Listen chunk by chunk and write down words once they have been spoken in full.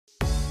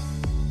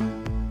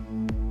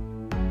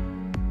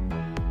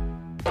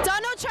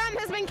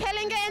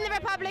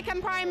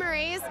American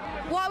primaries.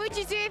 What would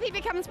you do if he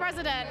becomes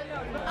president?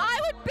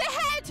 I would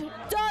behead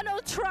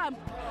Donald Trump.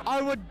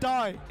 I would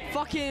die.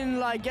 Fucking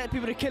like get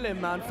people to kill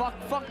him, man.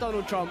 Fuck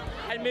Donald Trump.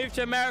 I'd move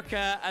to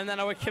America and then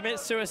I would commit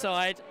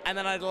suicide and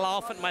then I'd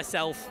laugh at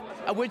myself.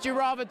 Would you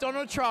rather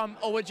Donald Trump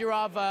or would you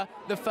rather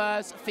the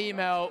first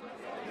female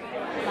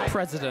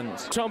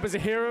president? Trump is a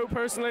hero,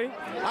 personally.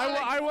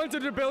 I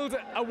wanted to build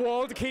a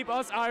wall to keep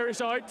us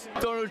Irish out.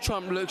 Donald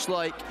Trump looks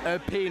like a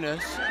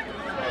penis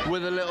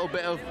with a little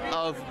bit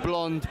of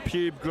blonde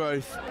pube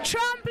growth.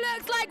 Trump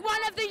looks like one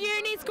of the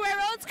uni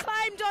squirrels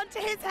climbed onto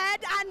his head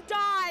and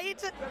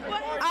died.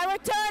 I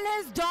would turn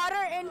his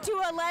daughter into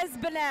a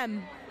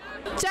lesbian.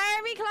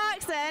 Jeremy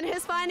Clarkson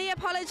has finally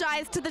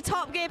apologised to the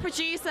Top Gear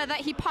producer that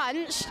he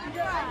punched.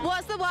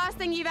 What's the worst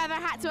thing you've ever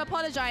had to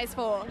apologise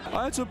for?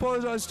 I had to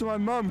apologise to my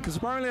mum because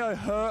apparently I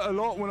hurt a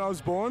lot when I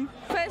was born.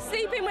 For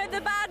sleeping with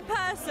a bad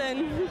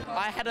person.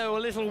 I had a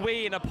little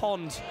wee in a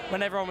pond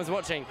when everyone was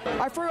watching.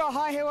 I threw a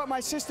high heel at my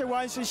sister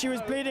once and she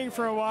was bleeding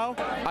for a while.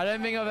 I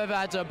don't think I've ever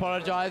had to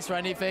apologise for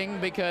anything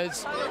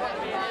because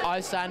I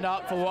stand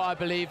up for what I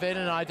believe in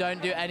and I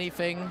don't do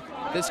anything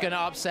that's going to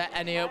upset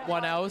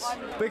anyone else.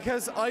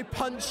 Because I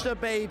punched a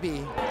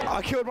baby.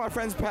 I killed my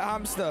friend's pet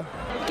hamster.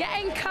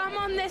 Getting cum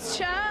on this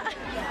shirt.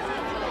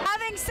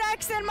 Having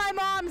sex in my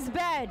mom's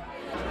bed.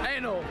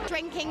 Anal.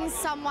 Drinking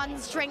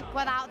someone's drink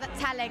without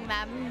telling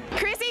them.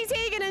 Chrissy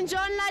Teigen and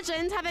John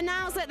Legend have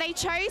announced that they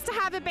chose to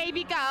have a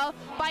baby girl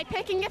by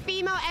picking a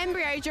female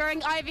embryo during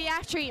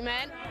IVF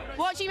treatment.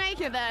 What do you make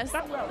of this?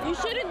 You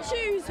shouldn't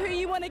choose who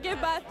you want to give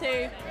birth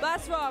to.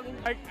 That's wrong.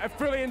 I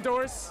fully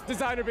endorse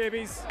designer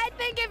babies. I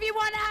think if you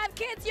want to have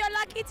kids, you're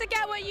lucky to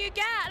get what you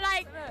get.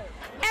 Like,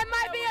 it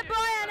might be a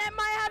boy and it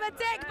might have a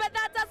dick, but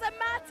that doesn't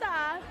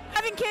matter.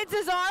 Having kids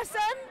is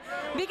awesome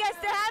because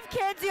to have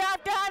kids, you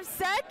have to have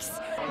sex.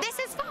 This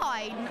is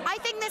fine. I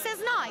think this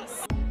is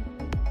nice.